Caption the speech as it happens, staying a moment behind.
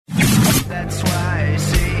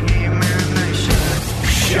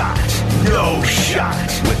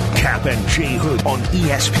Cap and J Hood on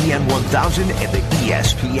ESPN 1000 and the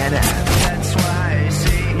ESPN app. That's why I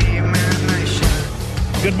say,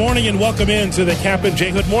 man, Good morning and welcome into the Cap and J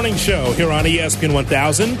Hood Morning Show here on ESPN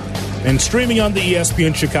 1000 and streaming on the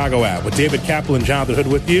ESPN Chicago app with David Kaplan and Jonathan Hood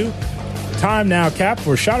with you. Time now, Cap,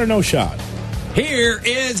 for Shot or No Shot. Here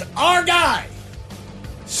is our guy,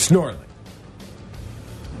 Snorling.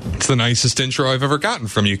 It's the nicest intro I've ever gotten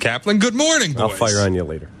from you, Kaplan. Good morning, boys. I'll fire on you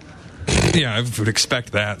later. Yeah, I would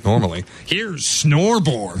expect that normally. Here's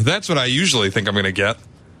Snorbore. That's what I usually think I'm going to get.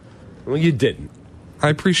 Well, you didn't. I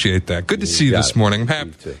appreciate that. Good to see you this morning.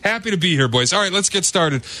 I'm happy to be here, boys. All right, let's get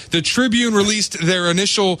started. The Tribune released their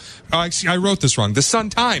initial... I wrote this wrong. The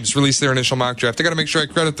Sun-Times released their initial mock draft. I got to make sure I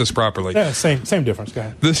credit this properly. Yeah, same difference. Go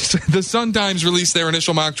ahead. The Sun-Times released their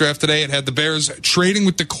initial mock draft today. It had the Bears trading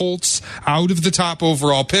with the Colts out of the top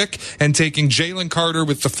overall pick and taking Jalen Carter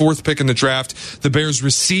with the 4th pick in the draft. The Bears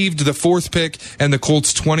received the 4th pick and the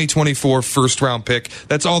Colts' 2024 first-round pick.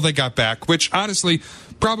 That's all they got back, which, honestly...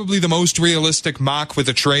 probably the most realistic mock with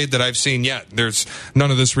a trade that I've seen yet. There's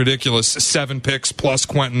none of this ridiculous 7 picks plus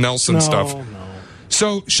Quentin Nelson stuff. No.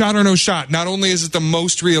 So, shot or no shot, not only is it the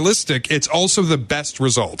most realistic, it's also the best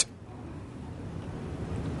result.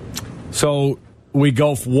 So, we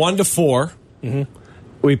go 1 to 4. Mm-hmm.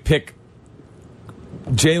 We pick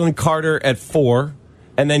Jalen Carter at 4,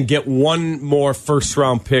 and then get one more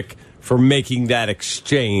first-round pick for making that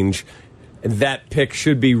exchange. That pick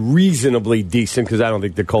should be reasonably decent because I don't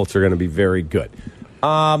think the Colts are going to be very good.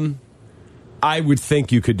 I would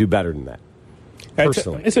think you could do better than that,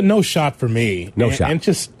 personally. It's a no shot for me. No shot. And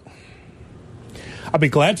just, I'll be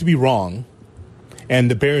glad to be wrong and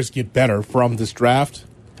the Bears get better from this draft.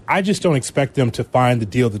 I just don't expect them to find the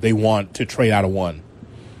deal that they want to trade out of one.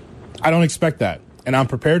 I don't expect that. And I'm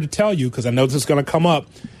prepared to tell you, because I know this is going to come up,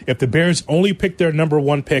 if the Bears only pick their number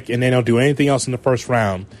 1 pick and they don't do anything else in the first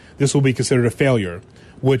round, this will be considered a failure,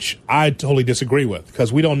 which I totally disagree with,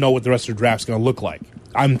 because we don't know what the rest of the draft is going to look like.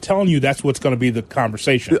 I'm telling you that's what's going to be the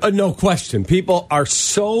conversation. No question. People are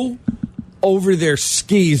so over their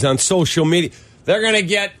skis on social media. They're going to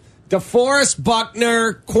get DeForest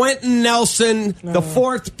Buckner, Quentin Nelson, the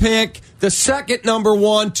 4th pick, the 2nd number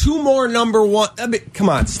 1, 2 more number 1. I mean, come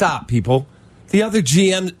on, stop, people. The other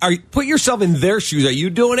GM, put yourself in their shoes. Are you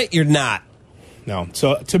doing it? You're not. No.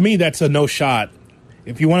 So, to me, that's a no shot.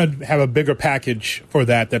 If you want to have a bigger package for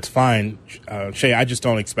that, that's fine, Shay. I just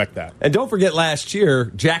don't expect that. And don't forget last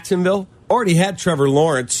year, Jacksonville already had Trevor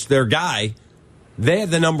Lawrence, their guy. They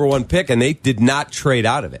had the number 1 pick, and they did not trade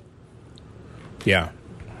out of it. Yeah.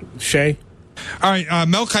 Shay? All right,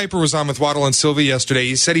 Mel Kiper was on with Waddle and Sylvie yesterday.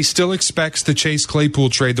 He said he still expects the Chase Claypool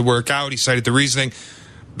trade to work out. He cited the reasoning.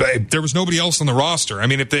 There was nobody else on the roster. I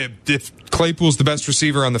mean, if Claypool's the best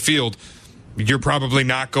receiver on the field, you're probably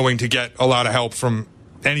not going to get a lot of help from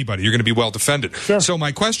anybody. You're going to be well defended. Sure. So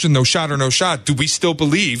my question, though, shot or no shot, do we still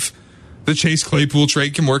believe the Chase Claypool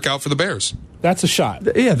trade can work out for the Bears? That's a shot.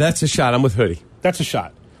 Yeah, that's a shot. I'm with Hoodie. That's a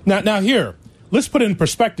shot. Now here, let's put it in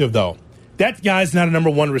perspective, though. That guy's not a number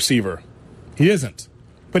 1 receiver. He isn't.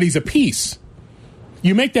 But he's a piece.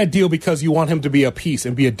 You make that deal because you want him to be a piece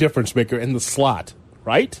and be a difference maker in the slot.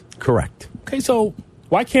 Right? Correct. Okay, so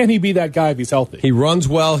why can't he be that guy if he's healthy? He runs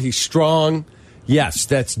well. He's strong. Yes,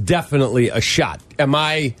 that's definitely a shot. Am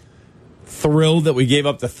I thrilled that we gave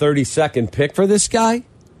up the 32nd pick for this guy?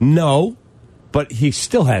 No, but he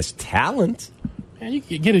still has talent. Man,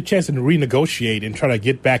 you get a chance to renegotiate and try to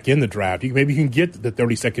get back in the draft. Maybe you can get the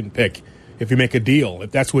 32nd pick if you make a deal. If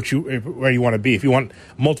that's where you want to be. If you want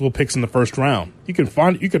multiple picks in the first round, you could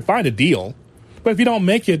find a deal. But if you don't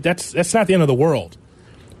make it, that's not the end of the world.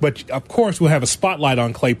 But, of course, we'll have a spotlight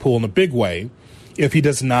on Claypool in a big way if he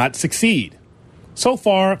does not succeed. So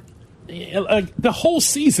far, the whole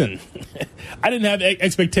season, I didn't have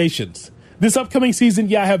expectations. This upcoming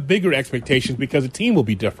season, I have bigger expectations because the team will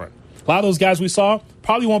be different. A lot of those guys we saw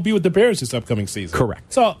probably won't be with the Bears this upcoming season.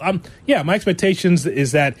 Correct. So, my expectations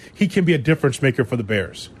is that he can be a difference maker for the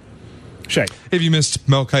Bears. Shay. If you missed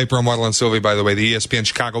Mel Kiper on Waddle and Sylvie, by the way, the ESPN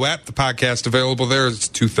Chicago app, the podcast available there. It's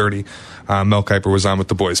 2:30. Mel Kiper was on with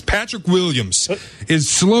the boys. Patrick Williams is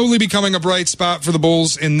slowly becoming a bright spot for the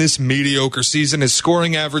Bulls in this mediocre season. His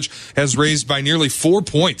scoring average has raised by nearly 4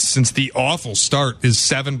 points since the awful start, his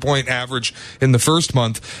 7-point average in the first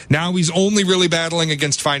month. Now he's only really battling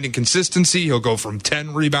against finding consistency. He'll go from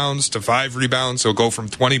 10 rebounds to 5 rebounds. He'll go from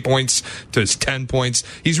 20 points to 10 points.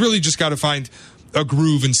 He's really just got to find a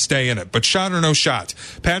groove and stay in it. But shot or no shot,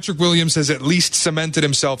 Patrick Williams has at least cemented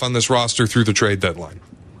himself on this roster through the trade deadline.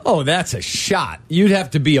 Oh, that's a shot. You'd have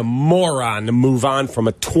to be a moron to move on from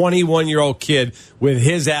a 21-year-old kid with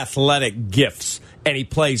his athletic gifts and he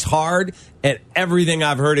plays hard, and everything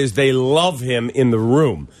I've heard is they love him in the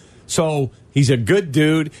room. So he's a good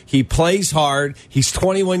dude. He plays hard. He's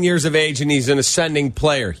 21 years of age, and he's an ascending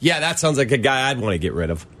player. Yeah, that sounds like a guy I'd want to get rid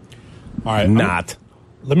of. All right. Not.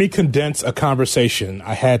 Let me condense a conversation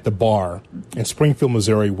I had at the bar in Springfield,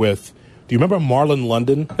 Missouri with, do you remember Marlon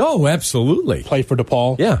London? Oh, absolutely. Played for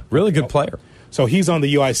DePaul? Yeah, really good player. So he's on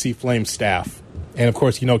the UIC Flames staff. And, of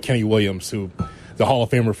course, you know Kenny Williams, who the Hall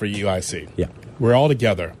of Famer for UIC. Yeah. We're all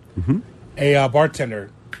together. Mm-hmm. Hey,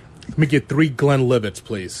 bartender, let me get 3 Glenlivets,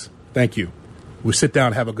 please. Thank you. We sit down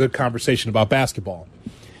and have a good conversation about basketball.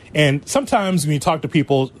 And sometimes when you talk to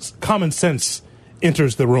people, common sense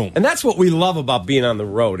enters the room. And that's what we love about being on the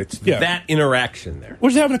road. It's that interaction there. We're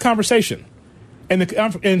just having a conversation.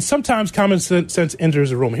 And sometimes common sense enters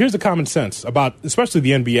the room. Here's the common sense about, especially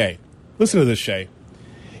the NBA. Listen to this, Shay.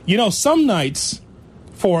 You know, some nights,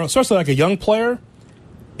 for especially like a young player,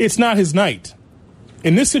 it's not his night.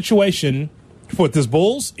 In this situation, for this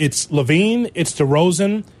Bulls, it's LaVine, it's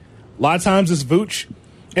DeRozan, a lot of times it's Vooch.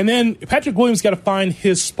 And then Patrick Williams got to find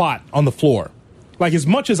his spot on the floor. Like, as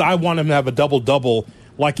much as I want him to have a double-double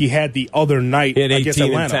like he had the other night against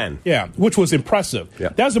Atlanta. And 10. Yeah, which was impressive. Yeah.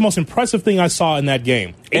 That was the most impressive thing I saw in that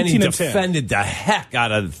game. 18 and he defended 10. The heck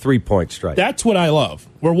out of the three-point strike. That's what I love.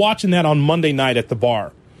 We're watching that on Monday night at the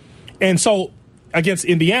bar. And so, against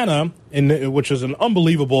Indiana, which is an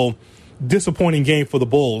unbelievable, disappointing game for the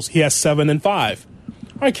Bulls, he has 7 and 5.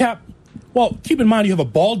 All right, Cap. Well, keep in mind you have a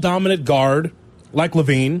ball-dominant guard like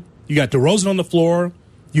LaVine. You got DeRozan on the floor.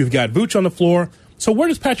 You've got Vooch on the floor. So where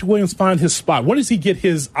does Patrick Williams find his spot? Where does he get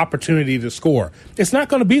his opportunity to score? It's not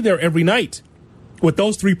going to be there every night with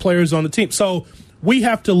those 3 players on the team. So we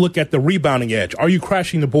have to look at the rebounding edge. Are you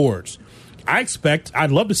crashing the boards?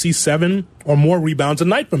 I'd love to see 7 or more rebounds a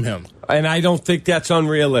night from him. And I don't think that's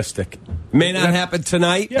unrealistic. May not happen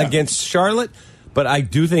tonight against Charlotte, but I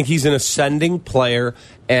do think he's an ascending player,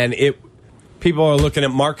 and people are looking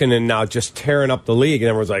at Markkanen now just tearing up the league, and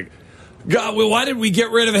everyone's like, God, well, why did we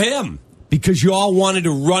get rid of him? Because you all wanted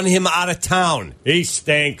to run him out of town. He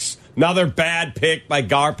stinks. Another bad pick by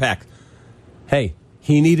Garpak. Hey,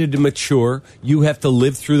 he needed to mature. You have to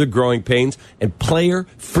live through the growing pains and player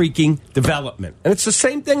freaking development. And it's the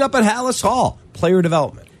same thing up at Hallis Hall. Player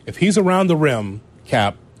development. If he's around the rim,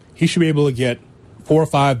 Cap, he should be able to get 4 or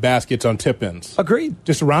 5 baskets on tip-ins. Agreed.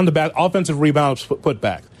 Just around the offensive rebounds, put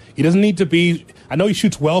back. He doesn't need to be. I know he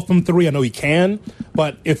shoots well from 3. I know he can.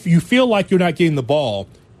 But if you feel like you're not getting the ball,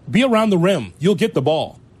 be around the rim. You'll get the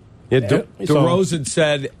ball. Yeah, DeRozan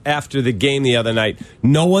said after the game the other night,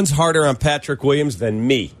 no one's harder on Patrick Williams than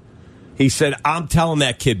me. He said, I'm telling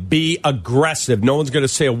that kid, be aggressive. No one's going to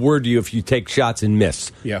say a word to you if you take shots and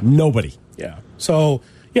miss. Yeah. Nobody. Yeah. So,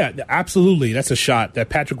 yeah, absolutely. That's a shot that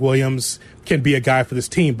Patrick Williams can be a guy for this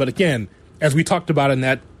team. But again, as we talked about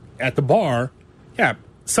at the bar, yeah,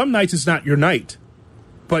 some nights it's not your night.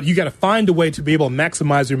 But you got to find a way to be able to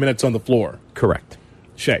maximize your minutes on the floor. Correct.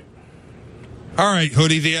 Shay. All right,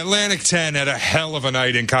 Hoodie, the Atlantic 10 had a hell of a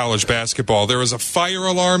night in college basketball. There was a fire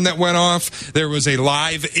alarm that went off. There was a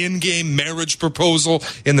live in-game marriage proposal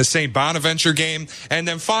in the St. Bonaventure game. And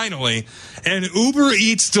then finally, an Uber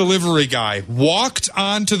Eats delivery guy walked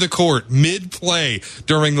onto the court mid-play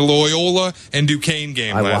during the Loyola and Duquesne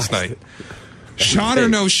game last night. Shot or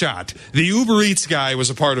no shot? The Uber Eats guy was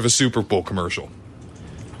a part of a Super Bowl commercial.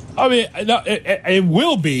 I mean, it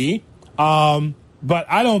will be. But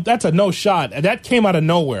I don't. That's a no shot. That came out of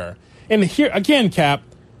nowhere. And here again, Cap,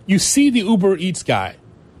 you see the Uber Eats guy.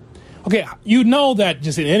 Okay, you know that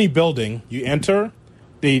just in any building, you enter,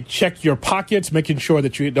 they check your pockets, making sure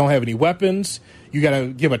that you don't have any weapons. You got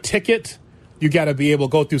to give a ticket. You got to be able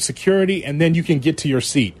to go through security, and then you can get to your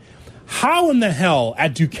seat. How in the hell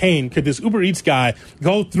at Duquesne could this Uber Eats guy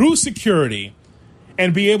go through security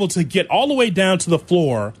and be able to get all the way down to the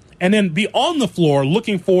floor and then be on the floor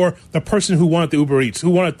looking for the person who wanted the Uber Eats,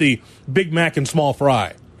 who wanted the Big Mac and small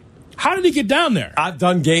fry? How did he get down there? I've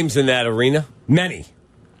done games in that arena. Many.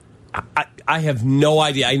 I have no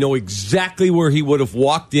idea. I know exactly where he would have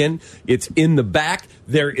walked in. It's in the back.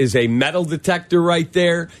 There is a metal detector right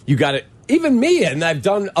there. You got it. Even me, and I've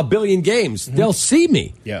done a billion games. Mm-hmm. They'll see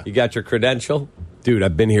me. Yeah. You got your credential? Dude,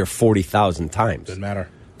 I've been here 40,000 times. Doesn't matter.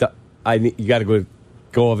 You got to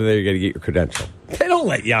go over there. You got to get your credential. They don't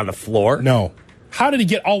let you on the floor. No. How did he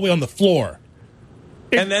get all the way on the floor?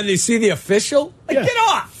 And then they see the official? Like, get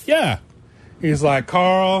off. Yeah. He's like,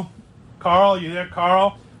 Carl, you there,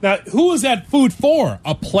 Carl? Now, who was that food for?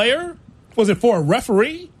 A player? Was it for a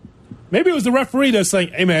referee? Maybe it was the referee that's saying,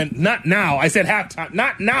 hey, man, not now. I said halftime.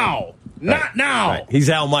 Not now. Not now. Right. He's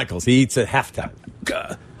Al Michaels. He eats at halftime.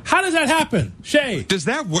 How does that happen, Shay? Does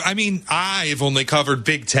that? I mean, I've only covered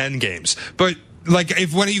Big Ten games, but like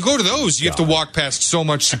when you go to those, you have to walk past so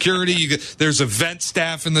much security. There's event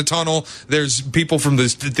staff in the tunnel. There's people from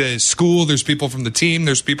the school. There's people from the team.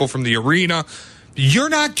 There's people from the arena. You're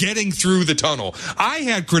not getting through the tunnel. I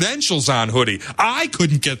had credentials on, Hoodie. I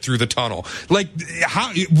couldn't get through the tunnel. Like,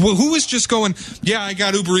 who is just going, yeah, I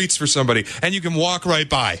got Uber Eats for somebody, and you can walk right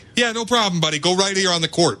by. Yeah, no problem, buddy. Go right here on the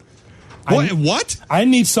court. What? I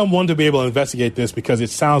need someone to be able to investigate this because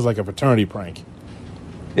it sounds like a fraternity prank.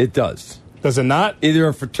 It does. Does it not? Either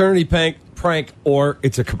a fraternity prank or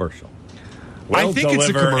it's a commercial. I think it's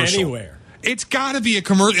a commercial. Anywhere. It's got to be a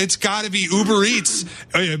commercial. It's got to be Uber Eats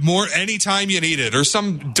more anytime you need it, or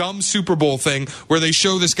some dumb Super Bowl thing where they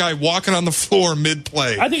show this guy walking on the floor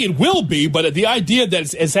mid-play. I think it will be, but the idea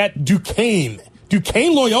that it's at Duquesne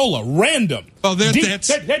Loyola, random. Oh,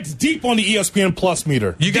 that's deep on the ESPN Plus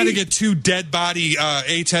meter. You got to get two dead body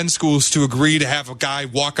A10 schools to agree to have a guy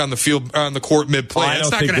walk on the field on the court mid-play.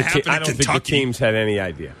 That's not going to happen in Kentucky. I don't think the teams had any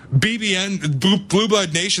idea. BBN, Blue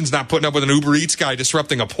Blood Nation's not putting up with an Uber Eats guy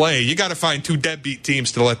disrupting a play. You got to find two deadbeat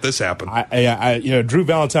teams to let this happen. Drew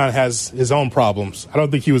Valentine has his own problems. I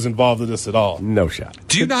don't think he was involved in this at all. No shot.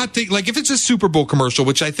 Do you not think, like, if it's a Super Bowl commercial,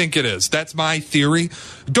 which I think it is, that's my theory,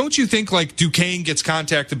 don't you think, like, Duquesne gets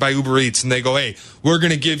contacted by Uber Eats and they go, hey, we're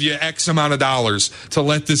going to give you X amount of dollars to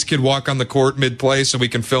let this kid walk on the court mid-play so we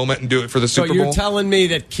can film it and do it for the Super Bowl? So you're telling me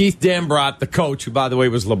that Keith Dambrot, the coach, who, by the way,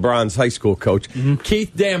 was LeBron's high school coach,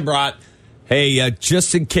 Keith Dambrot, hey,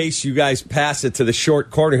 just in case you guys pass it to the short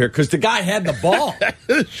corner here, because the guy had the ball.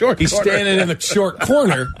 He's standing in the short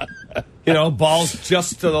corner. You know, ball's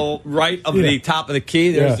just to the right of the top of the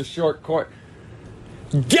key. There's the short corner.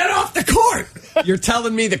 Get off the court! You're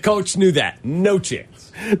telling me the coach knew that? No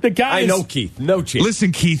chance. The guy I know Keith. No chance.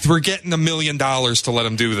 Listen, Keith, we're getting $1 million to let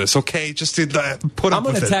him do this, okay? Just to put up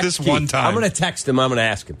with it this Keith. one time. I'm going to text him. I'm going to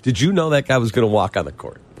ask him, did you know that guy was going to walk on the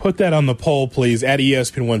court? Put that on the poll, please, at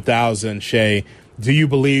ESPN 1000, Shay. Do you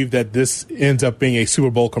believe that this ends up being a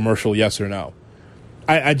Super Bowl commercial, yes or no?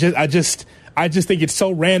 I just think it's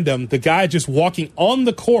so random. The guy just walking on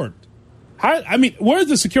the court. Where's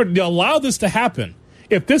the security to allow this to happen?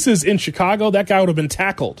 If this is in Chicago, that guy would have been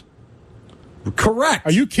tackled. Correct.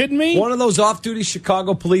 Are you kidding me? One of those off-duty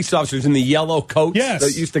Chicago police officers in the yellow coats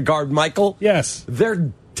that used to guard Michael. Yes.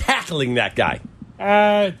 They're tackling that guy.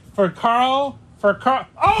 For Carl.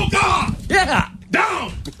 Oh, God! Yeah.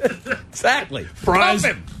 Down! Exactly.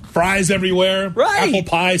 Fries everywhere. Right. Apple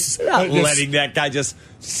pies. Not letting that guy just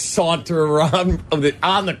saunter around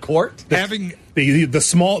on the court. Having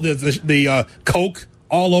the Coke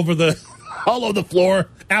all over the floor.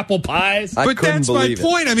 Apple pies. But that's my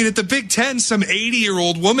point. I mean, at the Big Ten, some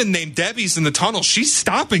 80-year-old woman named Debbie's in the tunnel. She's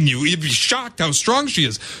stopping you. You'd be shocked how strong she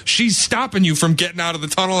is. She's stopping you from getting out of the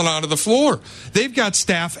tunnel and onto the floor. They've got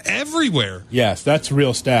staff everywhere. Yes, that's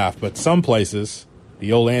real staff. But some places,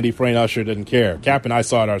 the old Andy Frayne usher didn't care. Cap and I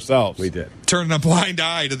saw it ourselves. We did. Turning a blind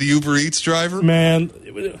eye to the Uber Eats driver. Man,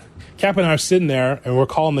 Cap and I are sitting there, and we're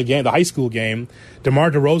calling the game, the high school game.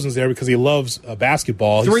 DeMar DeRozan's there because he loves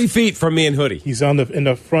basketball. 3 feet from me and Hoodie. He's in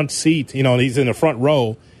the front seat, and he's in the front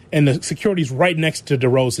row, and the security's right next to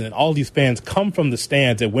DeRozan. And all these fans come from the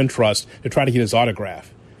stands at Wintrust to try to get his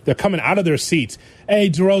autograph. They're coming out of their seats. Hey,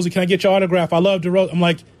 DeRozan, can I get your autograph? I love DeRozan. I'm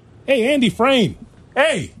like, hey, Andy Frayne.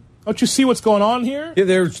 Hey, don't you see what's going on here? Yeah,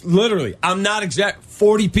 there's literally, I'm not exact,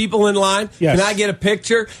 40 people in line. Yes. Can I get a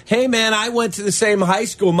picture? Hey, man, I went to the same high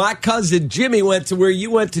school. My cousin Jimmy went to where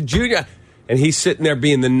you went to junior. And he's sitting there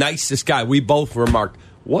being the nicest guy. We both remarked,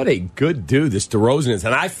 what a good dude this DeRozan is.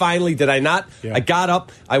 And I finally, did I not? Yeah. I got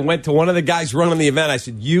up. I went to one of the guys running the event. I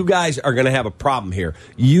said, you guys are going to have a problem here.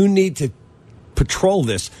 You need to patrol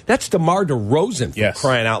this. That's DeMar DeRozan for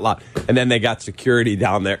crying out loud. And then they got security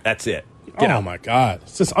down there. That's it. My God.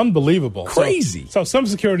 It's just unbelievable. Crazy. So some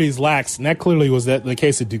security is lax, and that clearly was the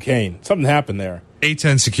case of Duquesne. Something happened there.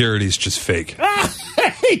 A10 security is just fake.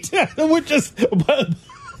 We're just...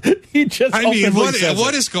 He just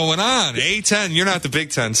what is going on? A10, you're not the Big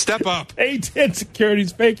Ten. Step up. A10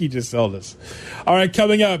 security's fake, he just told us. All right,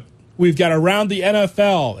 coming up, we've got Around the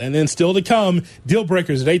NFL, and then still to come, Deal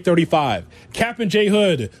Breakers at 8:35. Cap and J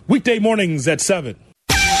Hood, weekday mornings at 7.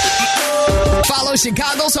 Follow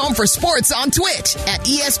Chicago's Home for Sports on Twitch at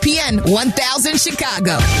ESPN 1000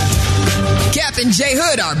 Chicago. Cap and J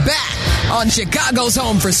Hood are back on Chicago's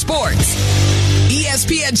Home for Sports.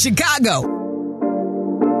 ESPN Chicago.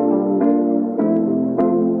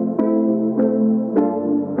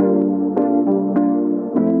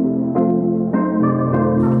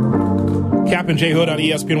 Cap and J Hood on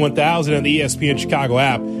ESPN 1000 and the ESPN Chicago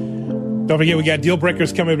app. Don't forget, we got Deal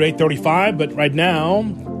Breakers coming at 8:35, but right now,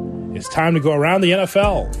 It's time to go around the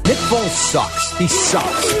NFL. Nick Foles sucks. He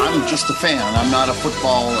sucks. I'm just a fan. I'm not a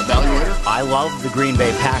football evaluator. I love the Green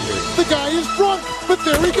Bay Packers. The guy is drunk, but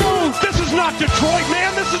there he goes. This is not Detroit,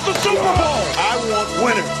 man. This is the Super Bowl. I want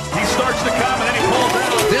winners. He starts to come and then he pulls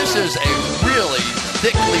out. This is a really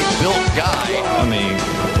thickly built guy. I mean,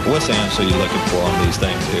 what's the answer you're looking for on these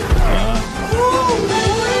things here?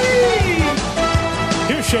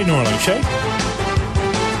 Here's Shay Norling. Shay?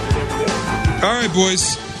 All right,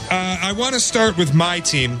 boys. I want to start with my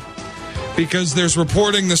team because there's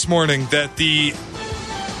reporting this morning that the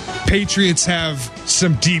Patriots have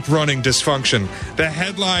some deep running dysfunction. The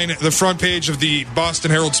headline, the front page of the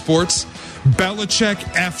Boston Herald Sports, Belichick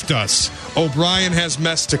effed us. O'Brien has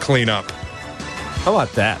mess to clean up. How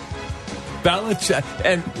about that? Belichick.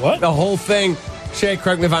 And What? the whole thing, Shay,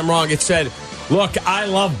 correct me if I'm wrong, it said, look, I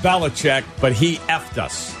love Belichick, but he effed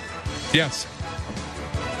us. Yes.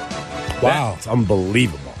 Wow. That's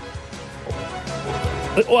unbelievable.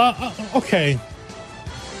 Well, okay.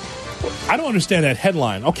 I don't understand that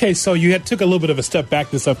headline. Okay, so you took a little bit of a step back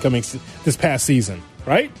this past season,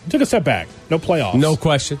 right? You took a step back. No playoffs. No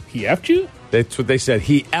question. He effed you? That's what they said.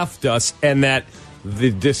 He effed us, and that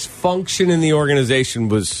the dysfunction in the organization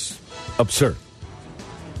was absurd.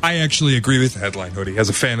 I actually agree with the headline, Hoodie. As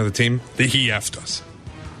a fan of the team, that he effed us.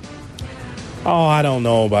 Oh, I don't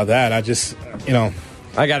know about that. I just,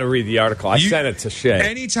 I got to read the article. I sent it to Shay.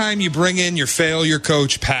 Anytime you bring in your failure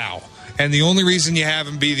coach, Powell, and the only reason you have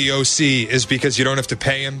him be the OC is because you don't have to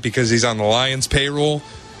pay him because he's on the Lions payroll,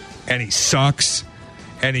 and he sucks,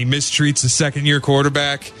 and he mistreats the second-year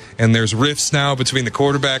quarterback, and there's rifts now between the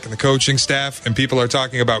quarterback and the coaching staff, and people are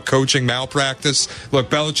talking about coaching malpractice.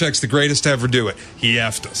 Look, Belichick's the greatest to ever do it. He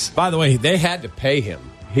effed us. By the way, they had to pay him.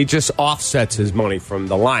 He just offsets his money from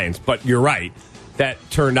the Lions. But you're right. That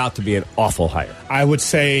turned out to be an awful hire. I would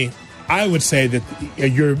say that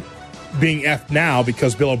you're being effed now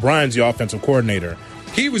because Bill O'Brien's the offensive coordinator.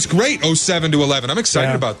 He was great 07 to 11. I'm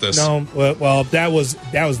excited about this. No, well, that was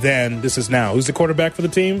then. This is now. Who's the quarterback for the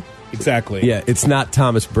team? Exactly. Yeah, it's not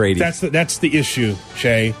Thomas Brady. That's the issue,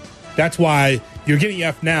 Shay. That's why you're getting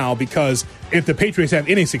effed now, because if the Patriots have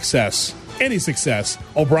any success,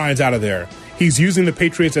 O'Brien's out of there. He's using the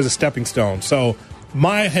Patriots as a stepping stone. So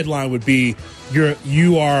my headline would be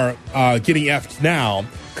you are getting effed now,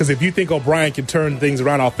 because if you think O'Brien can turn things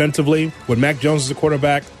around offensively with Mac Jones as a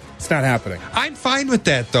quarterback, it's not happening. I'm fine with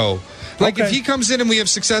that, though. Like, Okay. if he comes in and we have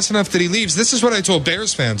success enough that he leaves, this is what I told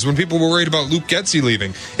Bears fans when people were worried about Luke Getsy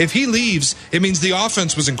leaving. If he leaves, it means the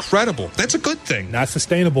offense was incredible. That's a good thing. Not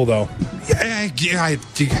sustainable, though.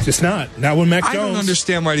 Just not. Not when Mac Jones. I don't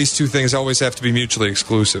understand why these two things always have to be mutually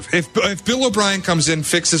exclusive. If Bill O'Brien comes in,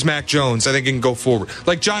 fixes Mac Jones, I think he can go forward.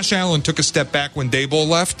 Like, Josh Allen took a step back when Daboll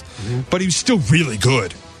left, but he was still really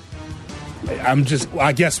good.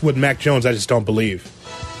 I guess with Mac Jones, I just don't believe.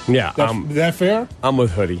 Yeah, Is that fair? I'm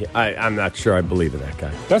with Hoodie. I'm not sure I believe in that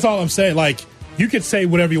guy. That's all I'm saying. Like, you could say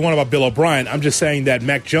whatever you want about Bill O'Brien. I'm just saying that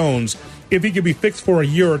Mac Jones, if he could be fixed for a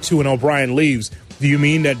year or two and O'Brien leaves, do you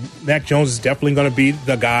mean that Mac Jones is definitely going to be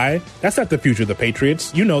the guy? That's not the future of the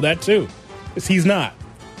Patriots. You know that, too. He's not.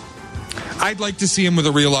 I'd like to see him with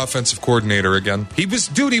a real offensive coordinator again. He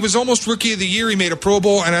was almost Rookie of the Year. He made a Pro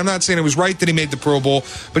Bowl, and I'm not saying it was right that he made the Pro Bowl,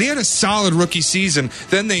 but he had a solid rookie season.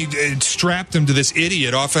 Then they strapped him to this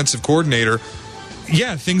idiot offensive coordinator.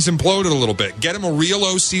 Yeah, things imploded a little bit. Get him a real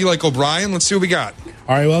OC like O'Brien. Let's see what we got.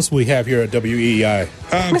 All right, what else do we have here at WEI?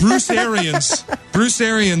 Bruce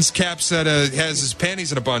Arians Cap said has his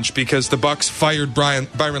panties in a bunch because the Bucs fired Byron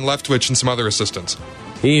Leftwich and some other assistants.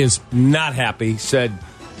 He is not happy. Said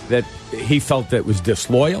that he felt that it was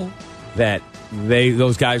disloyal, that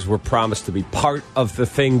those guys were promised to be part of the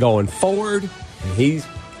thing going forward, and he's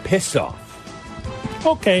pissed off.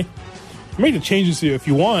 Okay. Make the changes here if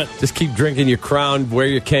you want. Just keep drinking your Crown, wear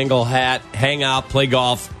your Kangol hat, hang out, play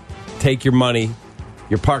golf, take your money,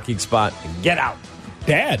 your parking spot, and get out.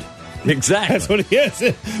 Dad. Exactly. That's what he is.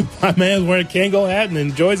 My man's wearing a Kangol hat and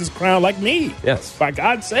enjoys his crown like me. Yes. By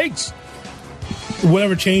God's sakes.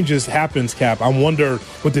 Whatever changes happens, Cap, I wonder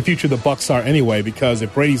what the future of the Bucs are anyway, because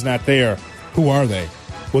if Brady's not there, who are they?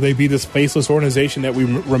 Will they be this faceless organization that we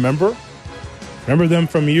remember? Remember them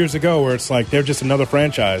from years ago where it's like they're just another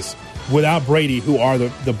franchise. Without Brady, who are the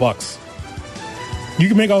Bucs? You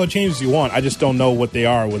can make all the changes you want. I just don't know what they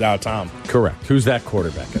are without Tom. Correct. Who's that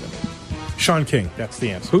quarterback going to be? Sean King. That's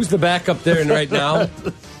the answer. Who's the backup there right now?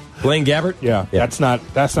 Blaine Gabbert? Yeah. That's not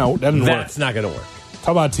That's not going to work.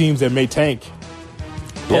 Talk about teams that may tank.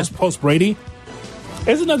 Post Brady.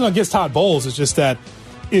 It's nothing against Todd Bowles. It's just that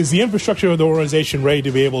is the infrastructure of the organization ready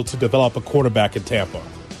to be able to develop a quarterback in Tampa?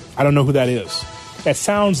 I don't know who that is. It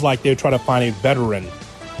sounds like they're trying to find a veteran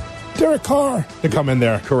Derek Carr to come in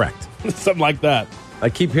there. Correct. Something like that. I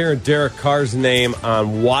keep hearing Derek Carr's name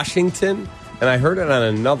on Washington, and I heard it on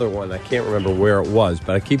another one. I can't remember where it was,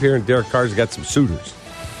 but I keep hearing Derek Carr's got some suitors.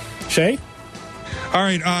 Shay? All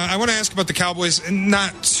right, I want to ask about the Cowboys, and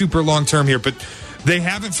not super long-term here, but they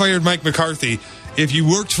haven't fired Mike McCarthy. If you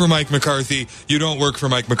worked for Mike McCarthy, you don't work for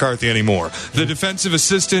Mike McCarthy anymore. The defensive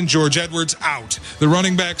assistant, George Edwards, out. The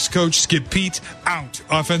running backs coach, Skip Peete, out.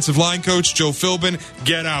 Offensive line coach, Joe Philbin,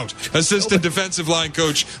 get out. Assistant defensive line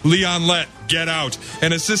coach, Leon Lett, get out.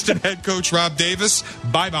 And assistant head coach, Rob Davis,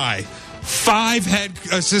 bye-bye. 5 head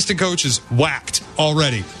assistant coaches whacked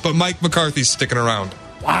already, but Mike McCarthy's sticking around.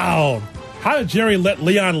 Wow. How did Jerry let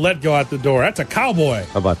Leon Lett go out the door? That's a cowboy.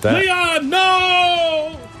 How about that? Leon,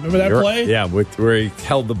 no! Remember that play? Yeah, where he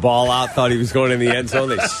held the ball out, thought he was going in the end zone.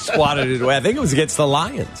 They swatted it away. I think it was against the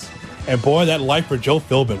Lions. And boy, that life for Joe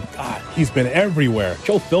Philbin. God, he's been everywhere.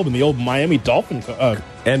 Joe Philbin, the old Miami Dolphin.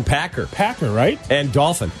 And Packer. Packer, right? And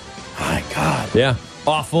Dolphin. My God. Yeah.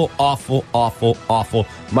 Awful, awful, awful, awful.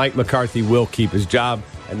 Mike McCarthy will keep his job.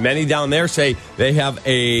 And many down there say they have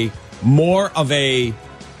more of a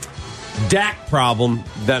Dak problem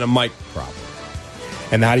than a Mike problem.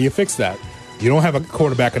 And how do you fix that? You don't have a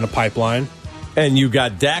quarterback in the pipeline. And you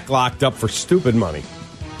got Dak locked up for stupid money.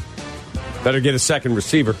 Better get a second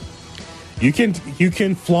receiver. You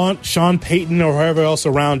can flaunt Sean Payton or whoever else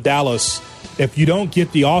around Dallas. If you don't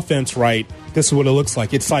get the offense right, this is what it looks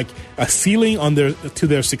like. It's like a ceiling to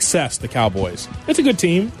their success, the Cowboys. It's a good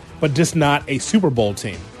team, but just not a Super Bowl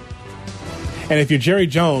team. And if you're Jerry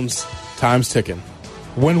Jones, time's ticking.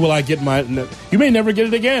 When will I get my... You may never get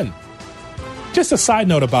it again. Just a side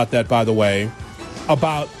note about that, by the way,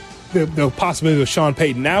 about the possibility of Sean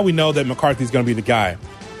Payton. Now we know that McCarthy's going to be the guy.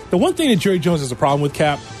 The one thing that Jerry Jones has a problem with,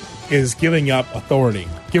 Cap, is giving up authority,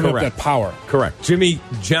 giving up that power. Correct. Jimmy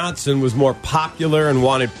Johnson was more popular and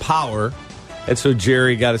wanted power, and so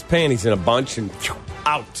Jerry got his panties in a bunch and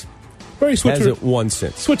out. Barry Switzer hasn't won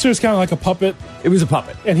since. Switzer is kind of like a puppet. It was a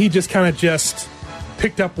puppet. And he just kind of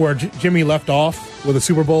picked up where Jimmy left off with a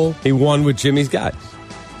Super Bowl. He won with Jimmy's guys.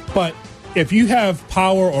 But if you have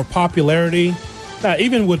power or popularity,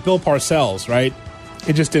 even with Bill Parcells, right,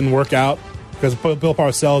 it just didn't work out because Bill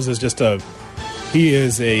Parcells is he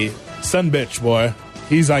is a sumbitch, boy.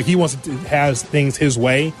 He's like, he wants to have things his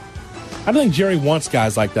way. I don't think Jerry wants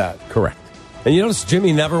guys like that. Correct. And you notice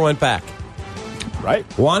Jimmy never went back. Right.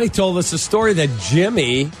 Wani told us a story that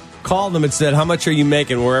Jimmy called him and said, how much are you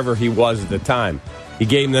making wherever he was at the time? He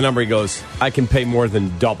gave him the number. He goes, I can pay more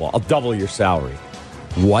than double. I'll double your salary.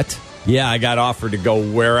 What? Yeah, I got offered to go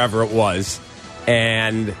wherever it was.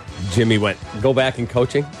 And Jimmy went, go back in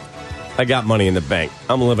coaching? I got money in the bank.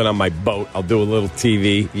 I'm living on my boat. I'll do a little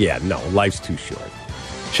TV. Yeah, no, life's too short.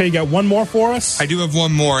 Shay, you got one more for us? I do have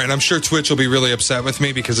one more, and I'm sure Twitch will be really upset with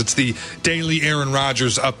me because it's the daily Aaron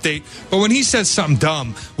Rodgers update. But when he says something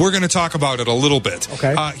dumb, we're going to talk about it a little bit.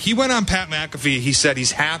 Okay. He went on Pat McAfee. He said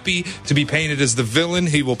he's happy to be painted as the villain.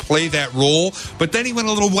 He will play that role. But then he went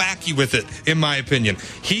a little wacky with it, in my opinion.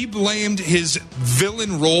 He blamed his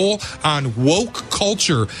villain role on woke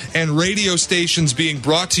culture and radio stations being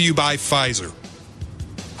brought to you by Pfizer.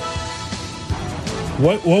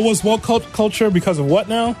 What was woke culture? Because of what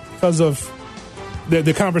now? Because of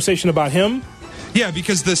the conversation about him? Yeah,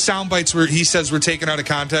 because the sound bites he says were taken out of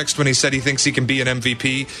context when he said he thinks he can be an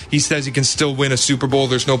MVP. He says he can still win a Super Bowl.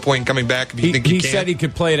 There's no point in coming back if you think he can. He said he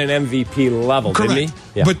could play at an MVP level, Correct. didn't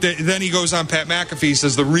he? Yeah. But then he goes on Pat McAfee. He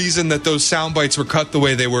says the reason that those sound bites were cut the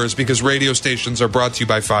way they were is because radio stations are brought to you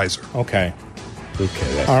by Pfizer. Okay.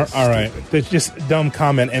 That's all right. That's just a dumb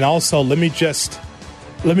comment. And also, let me just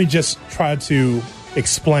try to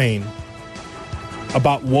explain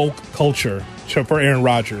about woke culture for Aaron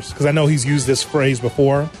Rodgers, because I know he's used this phrase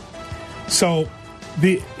before. So,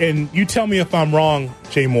 and you tell me if I'm wrong,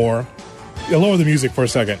 Jay Moore. Lower the music for a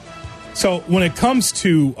second. So, when it comes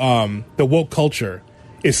to the woke culture,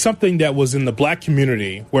 it's something that was in the black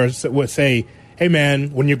community where it would say, hey,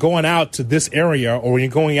 man, when you're going out to this area or when you're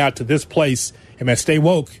going out to this place, hey, man, stay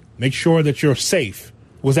woke. Make sure that you're safe.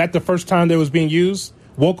 Was that the first time that was being used?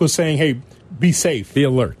 Woke was saying, hey, be safe. Be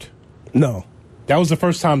alert. No. That was the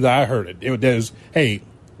first time that I heard it. It was, hey,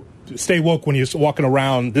 stay woke when you're walking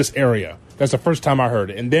around this area. That's the first time I heard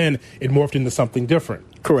it. And then it morphed into something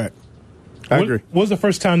different. Correct. I agree. What was the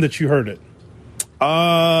first time that you heard it?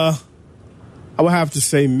 I would have to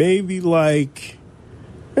say maybe like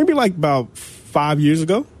about 5 years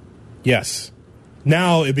ago. Yes.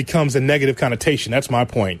 Now it becomes a negative connotation. That's my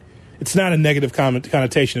point. It's not a negative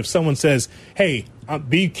connotation. If someone says, hey,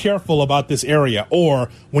 be careful about this area, or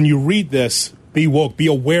when you read this, be woke, be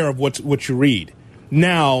aware of what you read.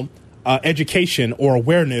 Now, education or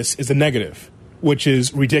awareness is a negative, which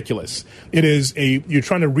is ridiculous. It is you're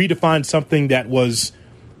trying to redefine something that was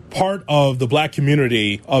part of the black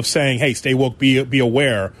community of saying, hey, stay woke, be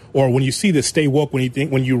aware, or when you see this, stay woke.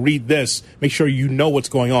 When you read this, make sure you know what's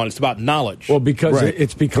going on. It's about knowledge. Well, because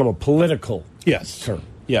it's become a political term.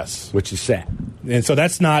 Yes, which is sad. And so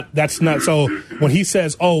that's not. So when he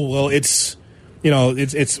says, oh, well, it's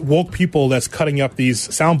woke people that's cutting up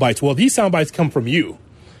these sound bites. Well, these sound bites come from you.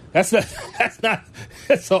 That's not.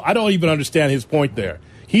 So I don't even understand his point there.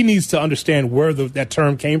 He needs to understand where that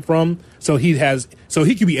term came from, so he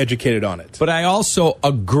can be educated on it. But I also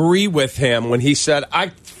agree with him when he said,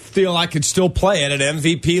 I feel I could still play at an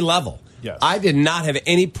MVP level. Yes. I did not have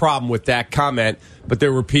any problem with that comment, but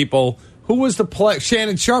there were people, who was the player?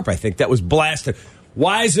 Shannon Sharp, I think, that was blasted.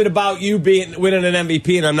 Why is it about you winning an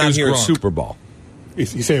MVP and I'm not here at Super Bowl? You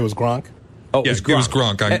say it was Gronk? Oh, it was Gronk. It was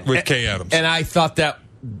Gronk with Kay Adams. And I thought that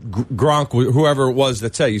Gronk, whoever it was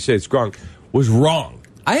that said, you say it's Gronk, was wrong.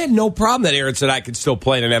 I had no problem that Aaron said I could still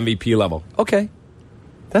play at an MVP level. Okay,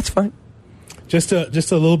 that's fine. Just a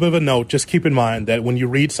little bit of a note. Just keep in mind that when you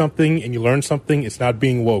read something and you learn something, it's not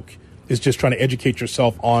being woke. It's just trying to educate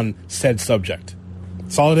yourself on said subject.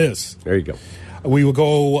 That's all it is. There you go. We will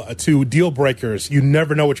go to Deal Breakers. You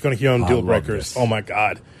never know what you're going to hear on Deal Breakers. Oh, my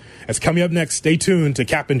God. It's coming up next. Stay tuned to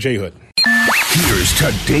Cap and J Hood. Here's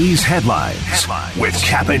today's headlines with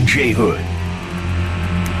Cap and J Hood.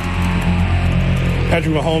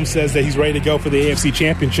 Patrick Mahomes says that he's ready to go for the AFC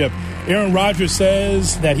Championship. Aaron Rodgers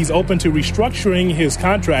says that he's open to restructuring his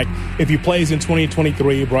contract if he plays in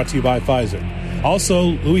 2023, brought to you by Pfizer.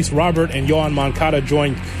 Also, Luis Robert and Yohan Moncada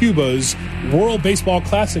join Cuba's World Baseball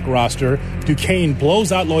Classic roster. Duquesne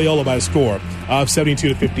blows out Loyola by a score of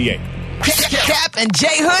 72-58. Cap and J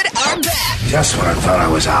Hood are back. Just when I thought I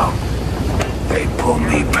was out, they pulled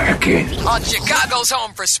me back in. On Chicago's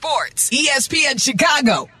Home for Sports, ESPN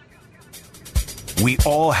Chicago. We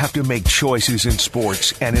all have to make choices in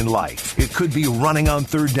sports and in life. It could be running on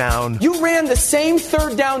third down. You ran the same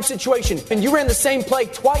third down situation, and you ran the same play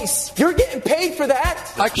twice. You're getting paid for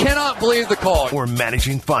that. I cannot believe the call. Or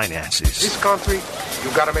managing finances. This country,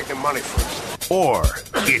 you got to make the money first. Or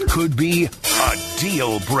it could be a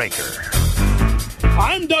deal breaker.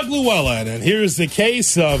 I'm Doug Llewellyn, and here's the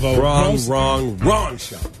case of a wrong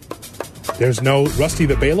show. There's no Rusty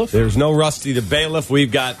the Bailiff? There's no Rusty the Bailiff.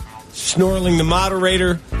 We've got Snorling the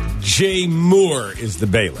moderator. Jay Moore is the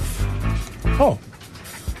bailiff. Oh,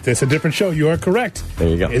 that's a different show. You are correct. There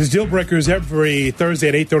you go. It's Deal Breakers every Thursday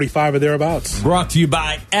at 8:35 or thereabouts. Brought to you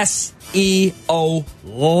by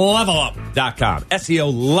SEOLevelUp.com.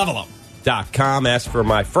 SEOLevelUp.com. Ask for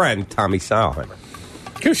my friend Tommy Salheimer.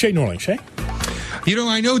 Here's Shay Norling. Shay? You know,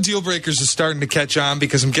 I know Deal Breakers is starting to catch on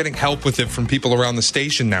because I'm getting help with it from people around the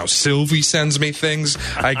station now. Sylvie sends me things.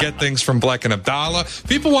 I get things from Bleck and Abdallah.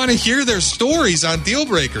 People want to hear their stories on Deal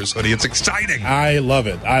Breakers, Hoodie. It's exciting. I love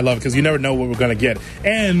it. Because you never know what we're going to get.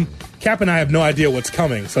 And Cap and I have no idea what's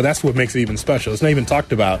coming, so that's what makes it even special. It's not even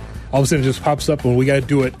talked about. All of a sudden it just pops up and we got to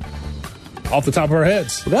do it off the top of our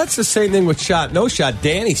heads. Well, that's the same thing with Shot No Shot.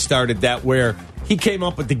 Danny started that where he came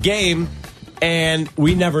up with the game and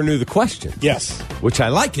we never knew the question. Yes. Which I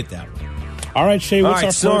like it that way. All right, Shay,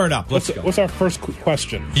 what's what's our first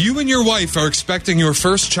question? You and your wife are expecting your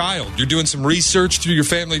first child. You're doing some research through your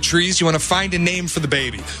family trees. You want to find a name for the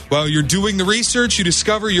baby. While you're doing the research, you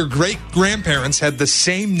discover your great-grandparents had the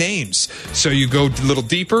same names. So you go a little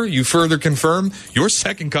deeper. You further confirm you're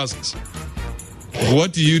second cousins.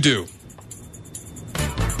 What do you do?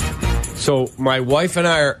 So my wife and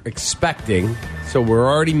I are expecting... So we're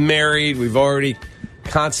already married. We've already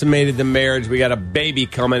consummated the marriage. We got a baby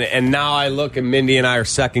coming. And now I look and Mindy and I are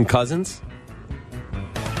second cousins.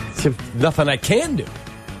 There's nothing I can do.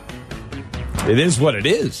 It is what it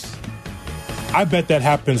is. I bet that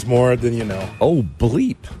happens more than you know. Oh,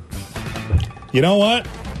 bleep. You know what?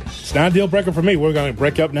 It's not a deal breaker for me. We're going to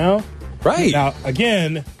break up now. Right. Now,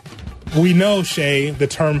 again, we know, Shay, the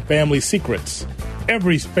term family secrets.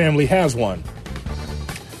 Every family has one.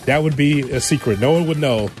 That would be a secret. No one would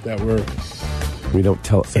know that we don't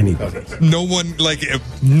tell anybody. No one, nobody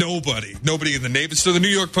in the neighborhood. So the New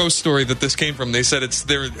York Post story that this came from, they said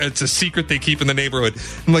it's a secret they keep in the neighborhood.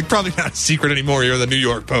 I'm like, probably not a secret anymore. You're the New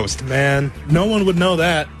York Post. Man, no one would know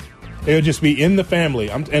that. It would just be in the family.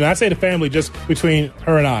 And I say the family just between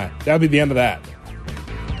her and I. That would be the end of that.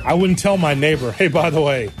 I wouldn't tell my neighbor, hey, by the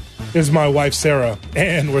way, this is my wife, Sarah,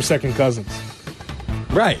 and we're second cousins.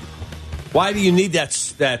 Right. Why do you need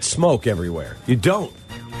that smoke everywhere? You don't.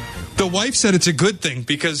 The wife said it's a good thing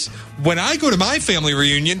because when I go to my family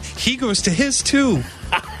reunion, he goes to his too.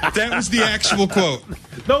 That was the actual quote.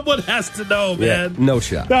 No one has to know, man. No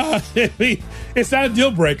shot. It's not a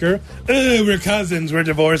deal breaker. We're cousins. We're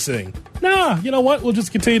divorcing. Nah, you know what? We'll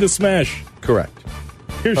just continue to smash. Correct.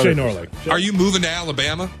 Here's Shay Norling. Are you moving to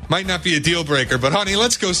Alabama? Might not be a deal breaker, but honey,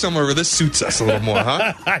 let's go somewhere where this suits us a little more,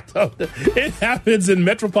 huh? It happens in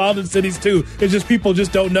metropolitan cities too. It's just people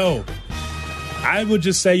just don't know. I would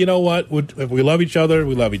just say, you know what? If we love each other,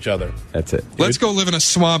 we love each other. That's it. Let's go live in a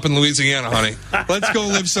swamp in Louisiana, honey. Let's go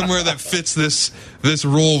live somewhere that fits this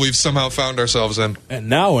role we've somehow found ourselves in. And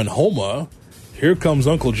now in Houma, here comes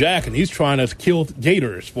Uncle Jack, and he's trying to kill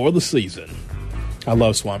gators for the season. I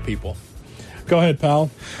love swamp people. Go ahead, pal.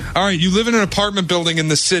 All right, you live in an apartment building in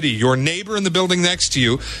the city. Your neighbor in the building next to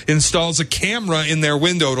you installs a camera in their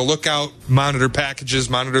window to look out, monitor packages,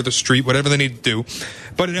 monitor the street, whatever they need to do.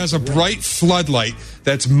 But it has a bright floodlight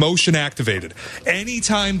that's motion activated.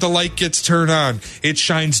 Anytime the light gets turned on, it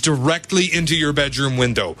shines directly into your bedroom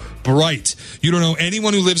window. Bright. You don't know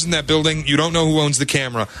anyone who lives in that building. You don't know who owns the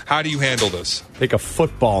camera. How do you handle this? Take a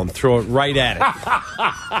football and throw it right at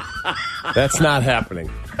it. That's not happening.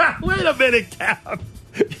 Wait a minute, Cap.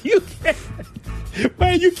 You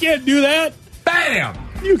can't do that. Bam!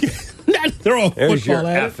 You can't not throw a There's football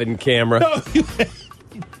your at effing camera.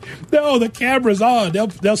 No, the camera's on.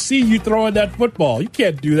 They'll see you throwing that football. You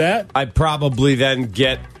can't do that. I'd probably then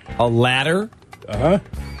get a ladder.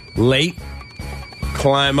 Late.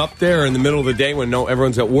 Climb up there in the middle of the day when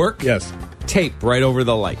everyone's at work. Yes. Tape right over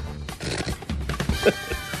the light.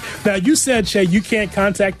 Now, you said, Shay, you can't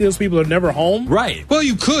contact those people that are never home? Right. Well,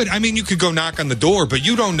 you could. I mean, you could go knock on the door, but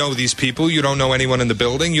you don't know these people. You don't know anyone in the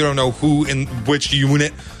building. You don't know who in which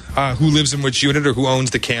unit, who lives in which unit, or who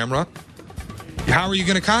owns the camera. How are you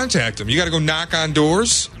going to contact them? You got to go knock on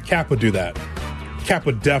doors? Cap would do that. Cap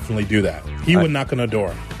would definitely do that. He would knock on a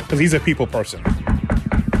door because he's a people person.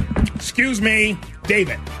 Excuse me,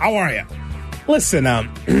 David. How are you? Listen, I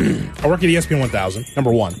work at ESPN 1000,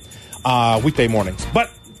 number one, weekday mornings.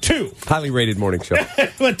 But two. Highly rated morning show.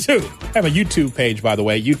 But two. I have a YouTube page, by the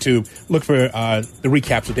way. YouTube. Look for the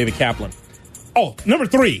recaps with David Kaplan. Oh, number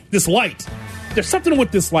three, this light. There's something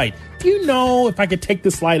with this light. Do you know if I could take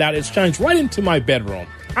this light out, it shines right into my bedroom?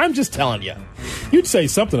 I'm just telling you. You'd say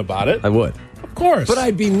something about it. I would. Of course. But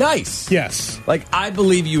I'd be nice. Yes. Like, I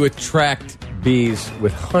believe you attract bees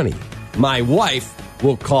with honey. My wife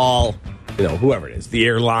will call, whoever it is, the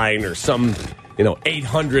airline or some,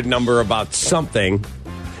 800 number about something.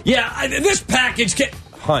 Yeah, this package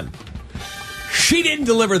Hun, she didn't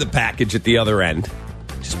deliver the package at the other end.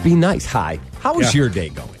 Just be nice. Hi. How was your day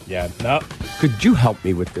going? Yeah, no. Could you help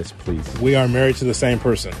me with this, please? We are married to the same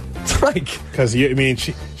person. Like, because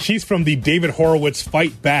she's from the David Horowitz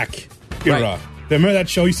Fight Back era. Right. Remember that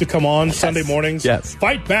show used to come on Sunday mornings? Yes.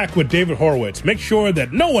 Fight Back with David Horowitz. Make sure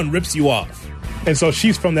that no one rips you off. And so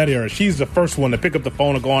she's from that era. She's the first one to pick up the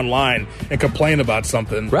phone and go online and complain about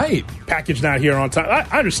something. Right. Package not here on time.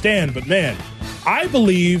 I understand, but man, I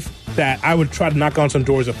believe that I would try to knock on some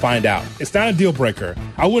doors and find out. It's not a deal breaker.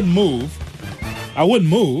 I wouldn't move.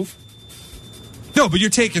 No, but you're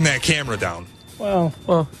taking that camera down. Well,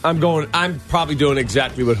 I'm probably doing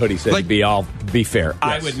exactly what Hoodie said, to be fair. Yes.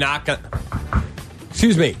 I would knock on...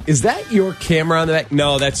 Excuse me, is that your camera on the back?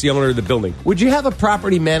 No, that's the owner of the building. Would you have a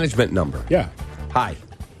property management number? Yeah. Hi.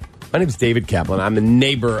 My name is David Kaplan. I'm the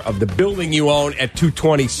neighbor of the building you own at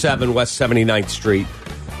 227 West 79th Street.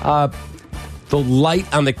 The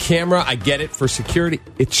light on the camera, I get it for security.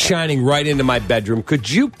 It's shining right into my bedroom. Could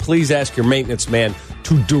you please ask your maintenance man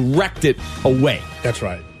to direct it away? That's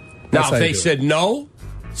right. Now, if they said no,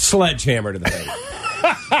 sledgehammer to the head.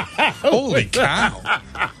 Holy cow.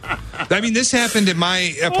 I mean, this happened in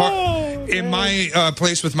my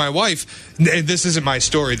place with my wife. This isn't my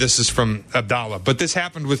story. This is from Abdallah. But this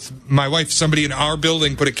happened with my wife. Somebody in our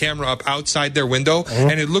building put a camera up outside their window,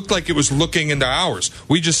 and it looked like it was looking into ours.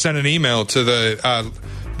 We just sent an email to the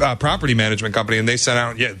property management company, and they sent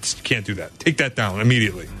out, you can't do that. Take that down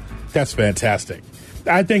immediately. That's fantastic.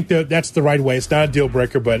 I think that's the right way. It's not a deal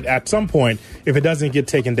breaker, but at some point, if it doesn't get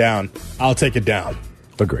taken down, I'll take it down.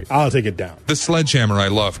 Agreed. I'll take it down. The sledgehammer I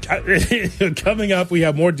love. Coming up, we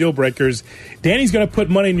have more deal breakers. Danny's going to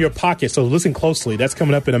put money in your pocket, so listen closely. That's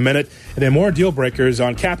coming up in a minute. And then more deal breakers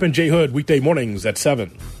on Cap and J Hood weekday mornings at 7.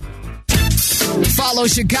 Follow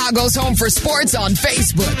Chicago's Home for Sports on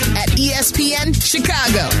Facebook at ESPN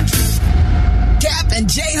Chicago. Cap and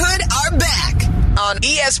J Hood are back on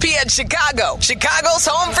ESPN Chicago, Chicago's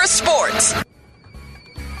Home for Sports.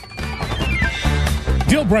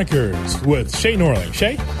 Deal breakers with Shay Norling.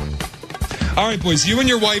 Shay? All right, boys, you and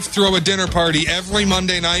your wife throw a dinner party every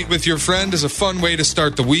Monday night with your friend as a fun way to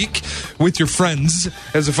start the week. With your friends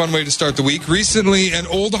as a fun way to start the week. Recently, an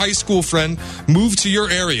old high school friend moved to your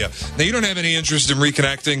area. Now, you don't have any interest in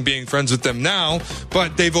reconnecting, being friends with them now,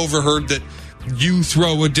 but they've overheard that you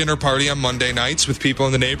throw a dinner party on Monday nights with people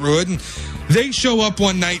in the neighborhood, and they show up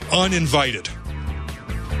one night uninvited.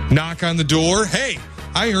 Knock on the door. Hey,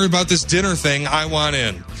 I heard about this dinner thing. I want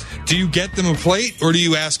in. Do you get them a plate, or do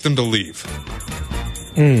you ask them to leave?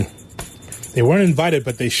 They weren't invited,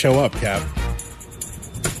 but they show up, Cap.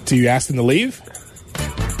 Do you ask them to leave?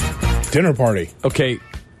 Dinner party. Okay,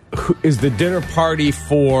 is the dinner party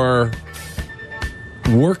for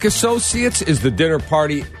work associates? Is the dinner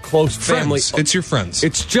party close family? Friends. It's your friends.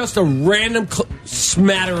 It's just a random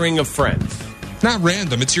smattering of friends. Not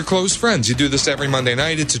random. It's your close friends. You do this every Monday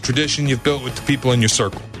night. It's a tradition you've built with the people in your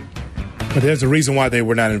circle. But there's a reason why they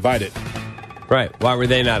were not invited. Right. Why were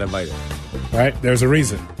they not invited? Right? There's a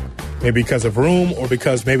reason. Maybe because of room, or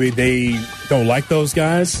because maybe they don't like those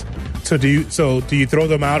guys. So do you throw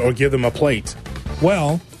them out or give them a plate?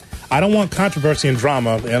 Well, I don't want controversy and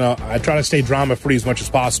drama, and I try to stay drama free as much as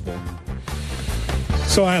possible.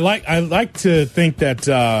 So I like to think that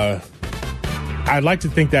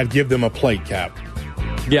give them a plate, Cap.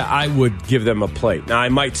 Yeah, I would give them a plate. Now, I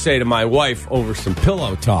might say to my wife over some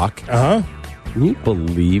pillow talk, can you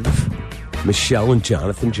believe Michelle and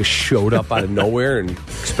Jonathan just showed up out of nowhere and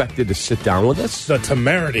expected to sit down with us? The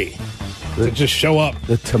temerity to just show up.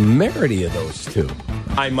 The temerity of those two.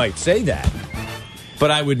 I might say that.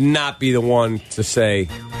 But I would not be the one to say,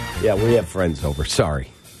 yeah, we have friends over.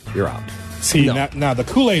 Sorry, you're out. See, now the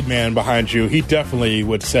Kool-Aid man behind you, he definitely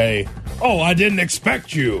would say, oh, I didn't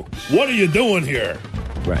expect you. What are you doing here?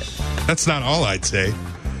 Right. That's not all I'd say.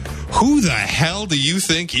 Who the hell do you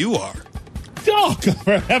think you are? Oh,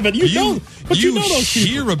 for heaven, you know those people.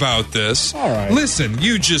 Hear about this. All right. Listen,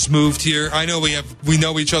 you just moved here. I know we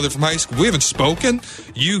know each other from high school. We haven't spoken.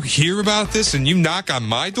 You hear about this and you knock on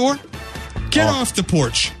my door? Get off the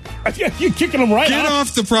porch. You're kicking them right Get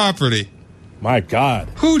off the property. My God.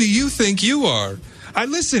 Who do you think you are?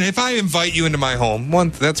 Listen, if I invite you into my home,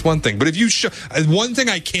 that's one thing. But if you one thing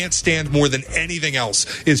I can't stand more than anything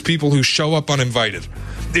else is people who show up uninvited.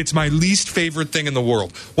 It's my least favorite thing in the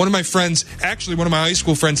world. One of my high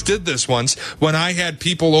school friends did this once when I had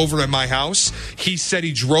people over at my house. He said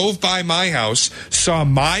he drove by my house, saw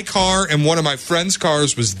my car and one of my friend's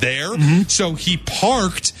cars was there. Mm-hmm. So he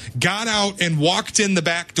parked, got out, and walked in the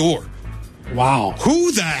back door. Wow.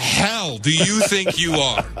 Who the hell do you think you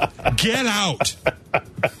are? Get out.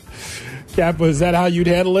 Cap, is that how you'd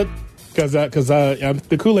handle it? Because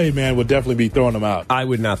the Kool-Aid man would definitely be throwing them out. I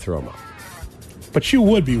would not throw them out. But you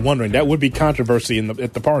would be wondering. That would be controversy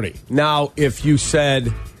at the party. Now, if you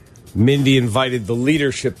said Mindy invited the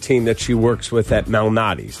leadership team that she works with at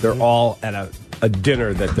Malnati's, they're all at a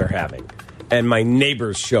dinner that they're having, and my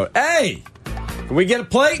neighbors showed, hey, can we get a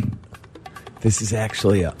plate? This is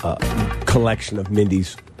actually a collection of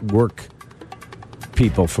Mindy's work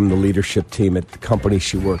people from the leadership team at the company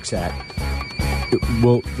she works at.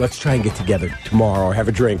 Let's try and get together tomorrow or have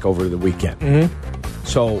a drink over the weekend. Mm-hmm.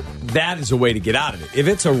 So that is a way to get out of it. If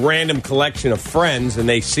it's a random collection of friends and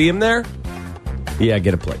they see him there, yeah,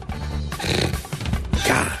 get a plate.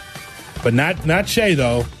 God. But not Shay,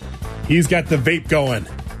 though. He's got the vape going.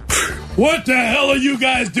 What the hell are you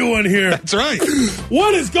guys doing here? That's right.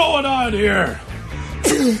 What is going on here?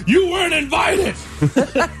 You weren't invited.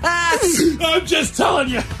 I'm just telling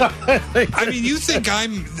you. I mean, you think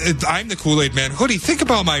I'm the Kool-Aid man. Hoodie, think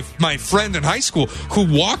about my friend in high school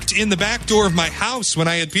who walked in the back door of my house when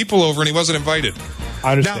I had people over and he wasn't invited.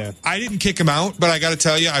 I understand. Now, I didn't kick him out, but I got to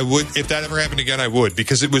tell you, I would. If that ever happened again, I would,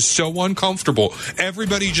 because it was so uncomfortable.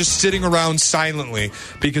 Everybody just sitting around silently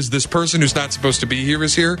because this person who's not supposed to be here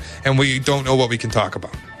is here, and we don't know what we can talk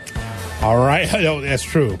about. All right. That's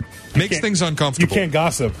true. Makes things uncomfortable. You can't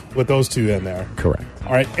gossip with those two in there. Correct.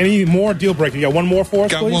 All right. Any more deal breaking? You got one more for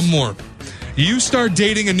us, Got please? one more. You start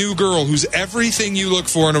dating a new girl who's everything you look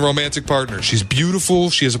for in a romantic partner. She's beautiful.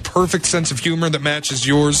 She has a perfect sense of humor that matches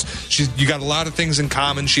yours. You got a lot of things in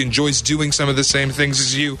common. She enjoys doing some of the same things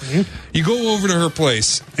as you. Mm-hmm. You go over to her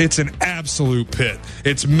place. It's an absolute pit.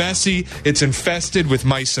 It's messy. It's infested with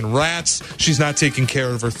mice and rats. She's not taking care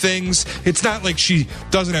of her things. It's not like she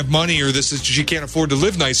doesn't have money or she can't afford to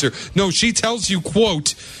live nicer. No, she tells you,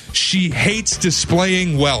 quote, she hates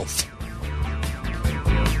displaying wealth.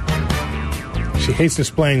 She hates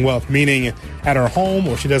displaying wealth, meaning at her home,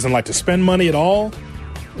 or she doesn't like to spend money at all?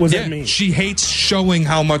 What does that mean? She hates showing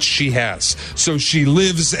how much she has, so she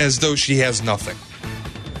lives as though she has nothing.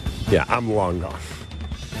 Yeah, I'm long gone.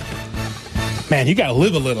 Man, you got to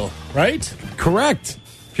live a little, right? Correct.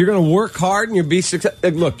 If you're going to work hard and you'll be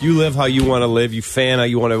successful, look, you live how you want to live, you fan how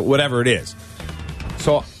you want to, whatever it is.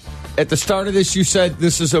 So, at the start of this, you said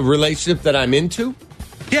this is a relationship that I'm into?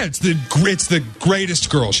 Yeah, it's the greatest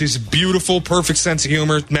girl. She's beautiful, perfect sense of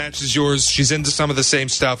humor, matches yours. She's into some of the same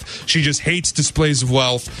stuff. She just hates displays of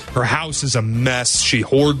wealth. Her house is a mess. She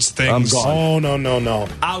hoards things. I'm gone. Oh, no.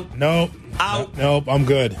 Out. Nope. Out. Nope, I'm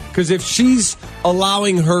good. Because if she's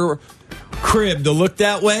allowing her crib to look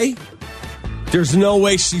that way, there's no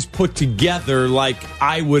way she's put together like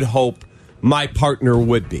I would hope my partner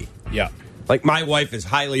would be. Yeah. Like my wife is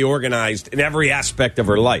highly organized in every aspect of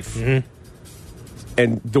her life. Mm-hmm.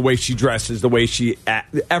 And the way she dresses, the way she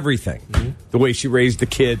everything, the way she raised the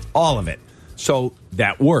kids, all of it. So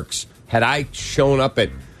that works. Had I shown up at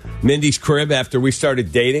Mindy's crib after we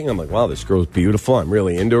started dating, I'm like, wow, this girl's beautiful. I'm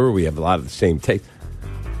really into her. We have a lot of the same taste.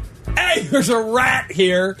 Hey, there's a rat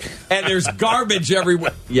here, and there's garbage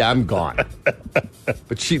everywhere. Yeah, I'm gone.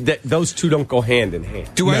 But those two don't go hand in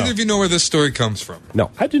hand. Do either of you know where this story comes from?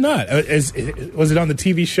 No. I do not. Was it on the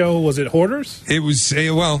TV show? Was it Hoarders? It was,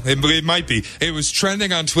 it might be. It was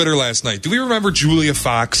trending on Twitter last night. Do we remember Julia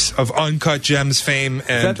Fox of Uncut Gems fame?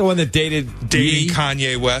 And is that the one that dated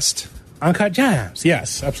Kanye West? Uncut Gems,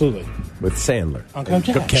 yes, absolutely. With Sandler. Uncut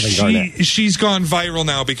Gems. Kevin Garnett. She's gone viral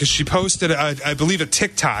now because she posted, I believe, a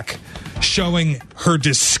TikTok showing her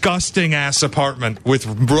disgusting ass apartment with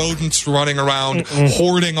rodents running around,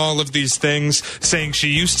 hoarding all of these things, saying she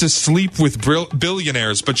used to sleep with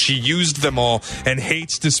billionaires, but she used them all and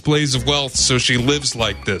hates displays of wealth, so she lives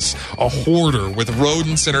like this. A hoarder with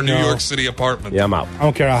rodents in her New York City apartment. Yeah, I'm out. I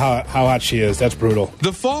don't care how hot she is. That's brutal.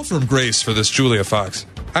 The fall from grace for this Julia Fox.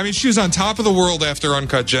 I mean, she was on top of the world after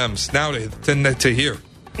Uncut Gems. Now to here.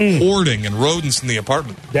 Hoarding and rodents in the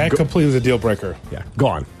apartment. That completely is a deal breaker. Yeah,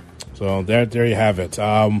 gone. So there you have it.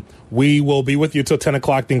 We will be with you till 10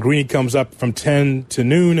 o'clock. Then Greeny comes up from 10 to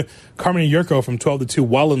noon. Carmen and Yurko from 12 to 2.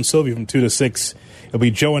 Wall and Sylvie from 2 to 6. It'll be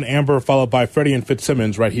Joe and Amber, followed by Freddie and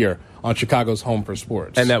Fitzsimmons right here on Chicago's Home for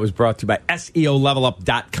Sports. And that was brought to you by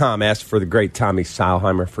SEOLevelUp.com. Ask for the great Tommy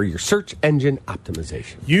Seilheimer for your search engine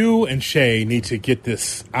optimization. You and Shay need to get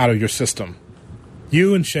this out of your system.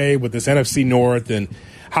 You and Shay with this NFC North and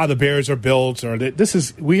how the Bears are built. We're going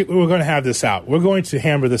to have this out. We're going to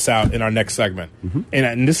hammer this out in our next segment. Mm-hmm.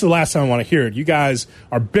 And this is the last time I want to hear it. You guys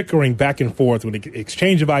are bickering back and forth with an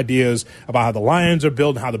exchange of ideas about how the Lions are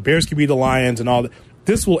built and how the Bears can be the Lions and all that.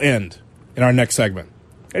 This will end in our next segment.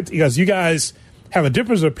 Because you guys have a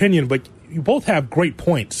difference of opinion, but you both have great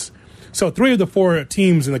points. So 3 of the 4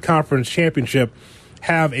 teams in the conference championship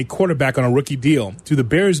have a quarterback on a rookie deal. Do the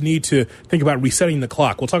Bears need to think about resetting the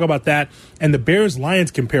clock? We'll talk about that and the Bears-Lions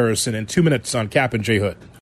comparison in 2 minutes on Cap and J. Hood.